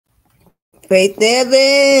Faith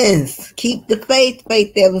Evans, keep the faith,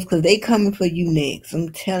 Faith Evans, because they coming for you next.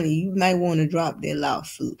 I'm telling you, you might want to drop their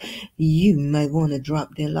lawsuit. You might want to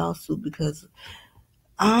drop their lawsuit because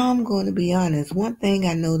I'm going to be honest. One thing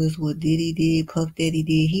I noticed what Diddy did, Puff Daddy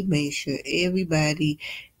did, he made sure everybody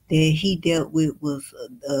that he dealt with was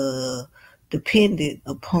dependent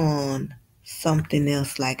upon something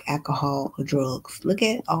else like alcohol or drugs. Look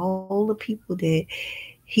at all the people that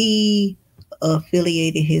he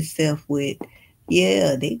affiliated himself with.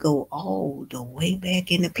 Yeah, they go all the way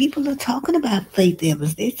back. And the people are talking about Faith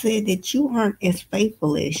Evans. They said that you aren't as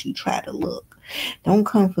faithful as you try to look. Don't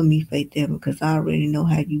come for me, Faith Evans, because I already know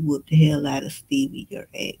how you whooped the hell out of Stevie, your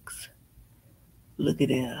ex. Look at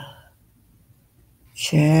that.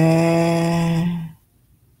 Child.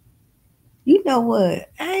 You know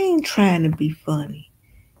what? I ain't trying to be funny.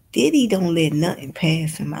 Diddy don't let nothing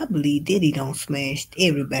pass him. I believe Diddy don't smash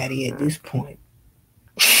everybody at this point.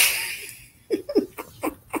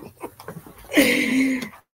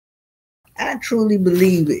 I truly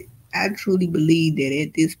believe it. I truly believe that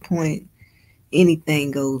at this point,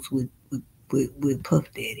 anything goes with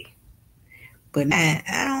Puff Daddy. But I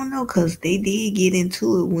don't know, because they did get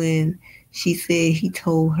into it when she said he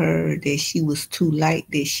told her that she was too light,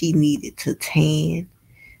 that she needed to tan.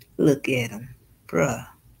 Look at him, bruh.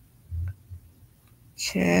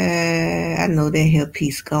 Child, I know that hair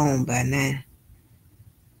piece gone by now.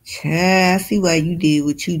 Child, I see why you did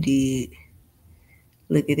what you did.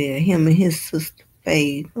 Look at that, him and his sister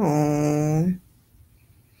Faith. Oh,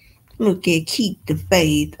 look at keep the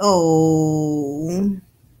faith. Oh,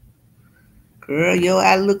 girl, your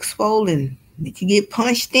eye looks swollen. Did you get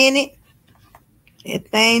punched in it? That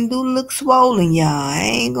thing do look swollen, y'all. I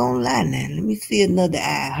ain't gonna lie now. Let me see another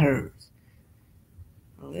eye hers.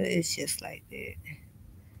 Oh, it's just like that.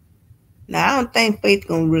 Now I don't think Faith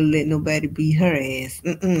gonna really let nobody beat her ass.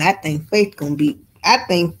 I think Faith gonna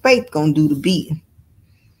do the beating.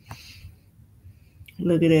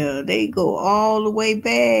 Look at that. They go all the way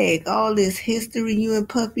back. All this history you and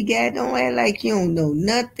Puffy got. Don't act like you don't know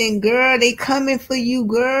nothing, girl. They coming for you,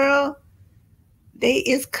 girl.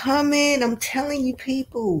 It's coming. I'm telling you,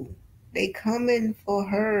 people. They coming for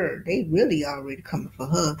her. They really already coming for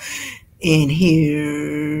her. And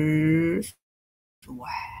here's why.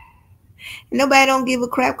 Nobody don't give a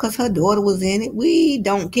crap because her daughter was in it. We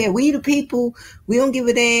don't care. We the people, we don't give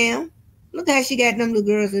a damn. Look how she got them little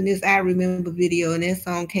girls in this I Remember video, and that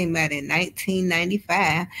song came out in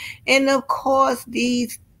 1995. And of course,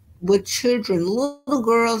 these were children, little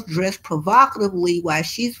girls dressed provocatively while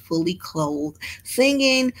she's fully clothed,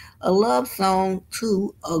 singing a love song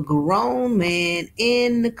to a grown man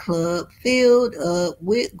in the club filled up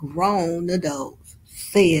with grown adults.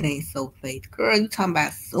 Say it ain't so, Faith. Girl, you talking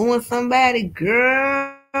about suing somebody?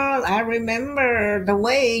 Girl, I remember the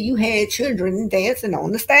way you had children dancing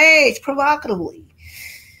on the stage provocatively.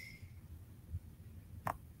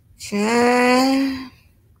 Child,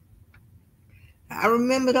 I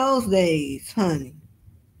remember those days, honey.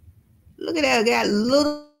 Look at that. Got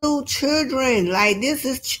little children. Like, this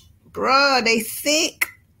is, bruh, they sick.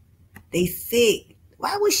 They sick.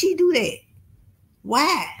 Why would she do that?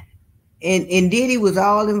 Why? And Diddy was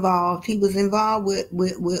all involved. He was involved with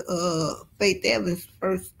Faith Evans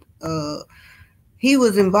first. He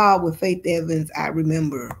was involved with Faith Evans. I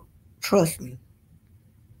remember. Trust me.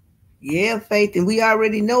 Yeah, Faith, and we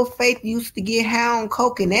already know Faith used to get high on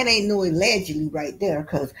coke, and that ain't no allegedly right there,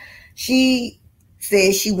 because she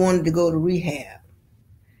said she wanted to go to rehab.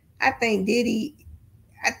 I think Diddy.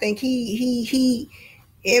 I think he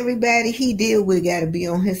everybody he deal with got to be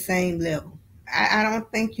on his same level. I don't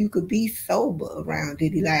think you could be sober around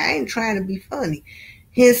Diddy. Like, I ain't trying to be funny.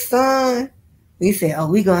 His son, we said, oh,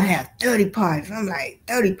 we gonna have 30 parties. I'm like,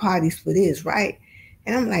 30 parties for this, right?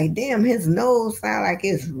 And I'm like, damn, his nose sound like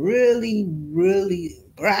it's really, really,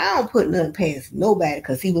 bro, I don't put nothing past nobody,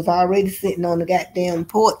 because he was already sitting on the goddamn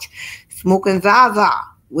porch smoking Zaza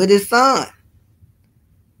with his son.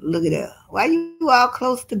 Look at that. Why you all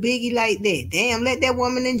close to Biggie like that? Damn, let that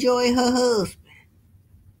woman enjoy her husband.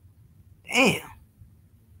 Damn.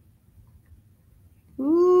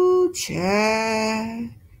 Ooh, child.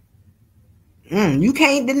 You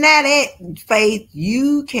can't deny that, Faith.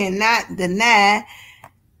 You cannot deny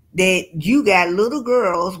that you got little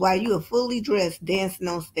girls while you are fully dressed dancing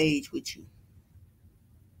on stage with you.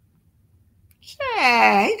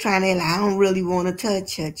 Child, he trying to like, I don't really want to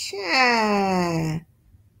touch her. Child.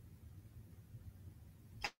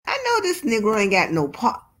 I know this nigga ain't got no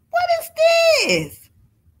part. What is this?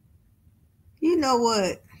 You know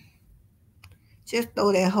what? Just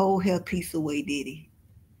throw that whole hair piece away, Diddy.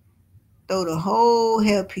 Throw the whole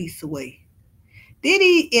hair piece away. Did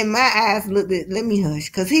he, in my eyes, look at, let me hush,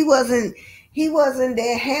 because he wasn't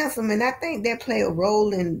that handsome, and I think that played a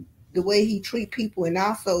role in the way he treat people. And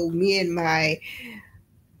also, me and my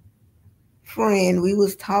friend, we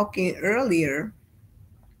was talking earlier,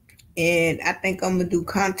 and I think I'm gonna do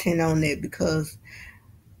content on that because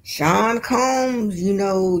Sean Combs, you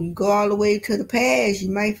go all the way to the past,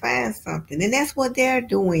 you might find something. And that's what they're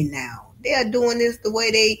doing now. They're doing this the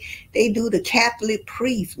way they do the Catholic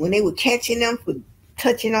priests when they were catching them for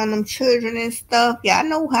touching on them children and stuff. Yeah, I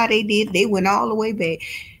know how they did. They went all the way back.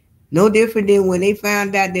 No different than when they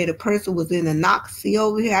found out that a person was in a Nazi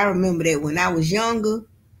over here. I remember that when I was younger.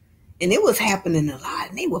 And it was happening a lot.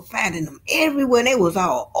 And they were finding them everywhere. And they was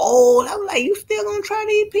all old. I was like, you still gonna try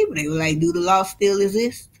to eat people? They were like, do the law still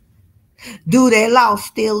exist? Do that law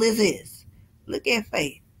still exist? Look at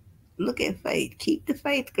Faith. Look at Faith. Keep the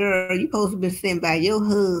faith, girl. You supposed to be sent by your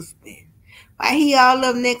husband. Why he all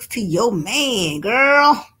up next to your man,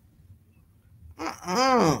 girl?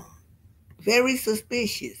 Very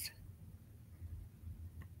suspicious.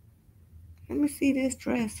 Let me see this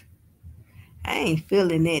dress. I ain't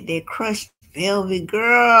feeling that. That crushed velvet,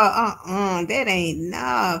 girl. That ain't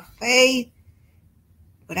Faith.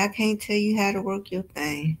 But I can't tell you how to work your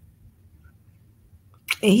thing.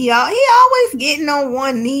 And he always getting on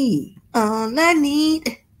one knee. All I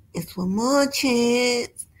need is one more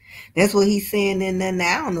chance. That's what he's saying in there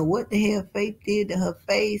now. I don't know what the hell Faith did to her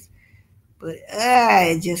face, but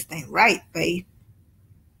it just ain't right, Faith.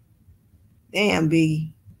 Damn,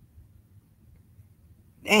 B.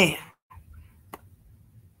 Damn.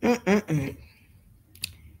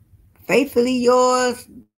 Faithfully yours.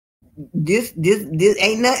 This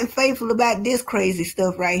ain't nothing faithful about this crazy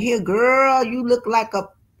stuff right here, girl. You look like a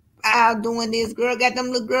child doing this, girl. Got them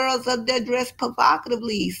little girls up there dressed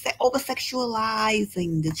provocatively, over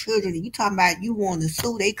sexualizing the children. And you talking about you want to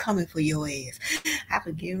sue? They coming for your ass. I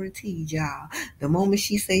can guarantee y'all. The moment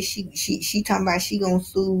she say she talking about she gonna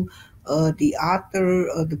sue the author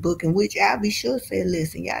of the book, in which I'll be sure say,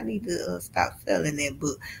 listen, y'all need to stop selling that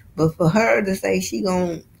book. But for her to say she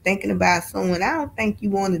gonna thinking about someone, I don't think you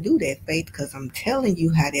want to do that, Faith, because I'm telling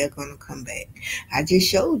you how they're gonna come back. I just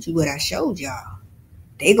showed you what I showed y'all.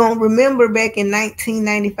 They gonna remember back in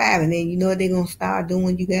 1995, and then you know what they gonna start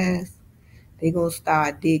doing, you guys? They gonna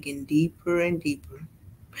start digging deeper and deeper.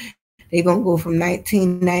 They gonna go from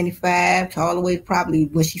 1995 to all the way to probably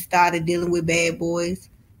when she started dealing with bad boys.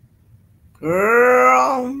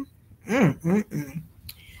 Girl.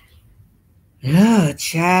 Oh,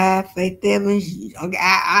 child, Faith Evans.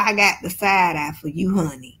 I got the side eye for you,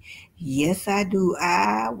 honey. Yes, I do.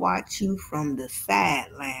 I watch you from the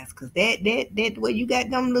sidelines, because that way you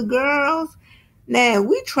got them little girls. Now,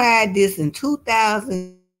 we tried this in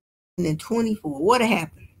 2024. What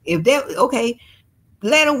happened? If that, okay,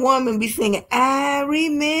 let a woman be singing, I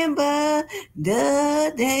remember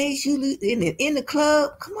the days you in the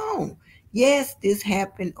club. Come on. Yes, this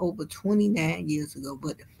happened over 29 years ago,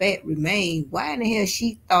 but the fact remains, why in the hell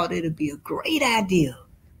she thought it'd be a great idea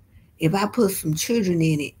if I put some children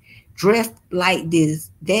in it, dressed like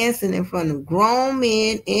this, dancing in front of grown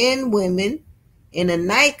men and women in a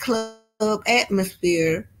nightclub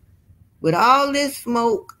atmosphere with all this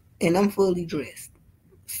smoke, and I'm fully dressed,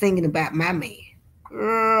 singing about my man.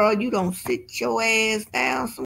 Girl, you don't sit your ass down